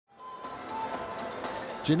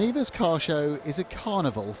Geneva's car show is a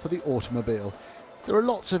carnival for the automobile. There are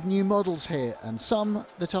lots of new models here and some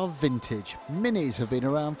that are vintage. Minis have been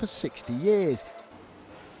around for 60 years.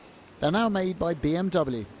 They're now made by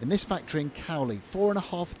BMW in this factory in Cowley.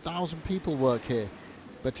 4,500 people work here.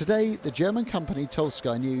 But today the German company told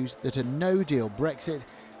Sky News that a no-deal Brexit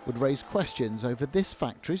would raise questions over this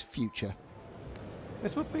factory's future.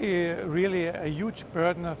 This would be really a huge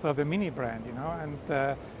burden for the Mini brand,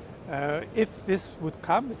 and if this would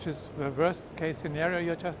come, which is the worst case scenario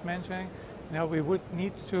you're just mentioning, we would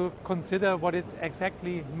need to consider what it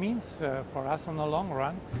exactly means for us on the long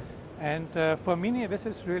run. And for Mini, this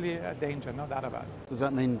is really a danger, no doubt about it. Does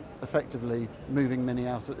that mean effectively moving Mini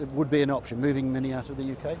out? It would be an option, moving Mini out of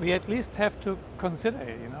the UK? We at least have to consider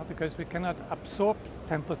it, because we cannot absorb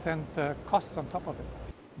 10% costs on top of it.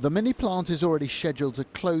 The Mini plant is already scheduled to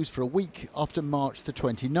close for a week after March the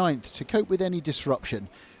 29th to cope with any disruption.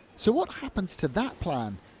 So what happens to that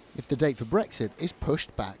plan if the date for Brexit is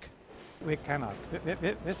pushed back? We cannot.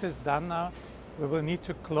 This is done now. We will need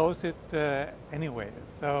to close it anyway.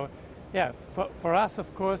 So, yeah, for us,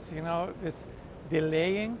 of course, this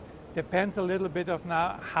delaying depends a little bit of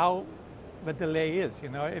now how the delay is.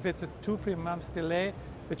 If it's a 2-3 months delay,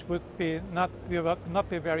 which would be we will not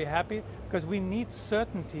be very happy because we need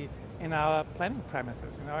certainty in our planning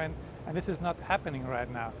premises, and this is not happening right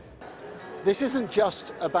now. This isn't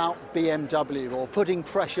just about BMW or putting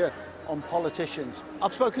pressure on politicians.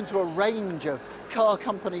 I've spoken to a range of car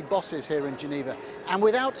company bosses here in Geneva, and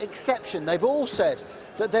without exception, they've all said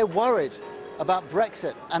that they're worried about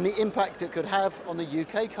Brexit and the impact it could have on the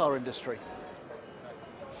UK car industry.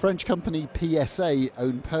 French company PSA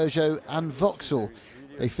own Peugeot and Vauxhall.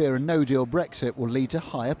 They fear a no-deal Brexit will lead to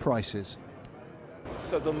higher prices.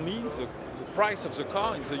 Suddenly, the price of the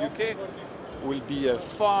car in the UK will be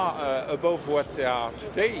far above what they are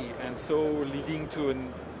today, and so leading to a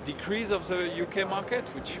decrease of the UK market,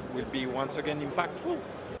 which will be once again impactful.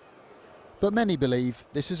 But many believe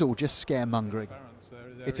this is all just scaremongering.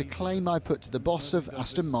 It's a claim I put to the boss of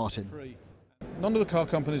Aston Martin. None of the car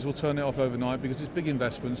companies will turn it off overnight because it's big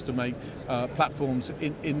investments to make platforms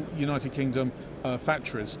in United Kingdom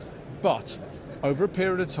factories. But over a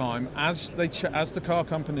period of time, as the car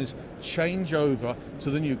companies change over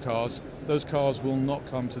to the new cars, those cars will not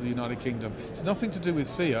come to the United Kingdom. It's nothing to do with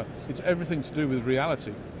fear, it's everything to do with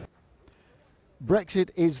reality. Brexit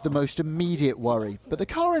is the most immediate worry, but the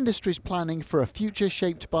car industry is planning for a future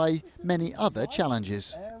shaped by many other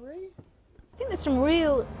challenges. I think there's some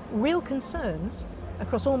real concerns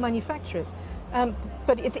across all manufacturers.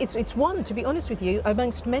 But it's one, to be honest with you,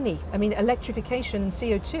 amongst many. I mean, electrification and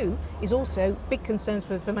CO2 is also big concerns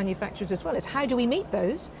for manufacturers as well. It's how do we meet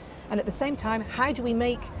those? And at the same time, how do we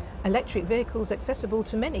make electric vehicles accessible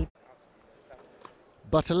to many?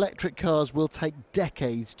 But electric cars will take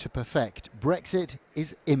decades to perfect. Brexit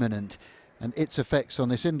is imminent, and its effects on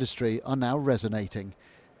this industry are now resonating.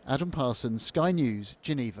 Adam Parsons, Sky News,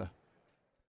 Geneva.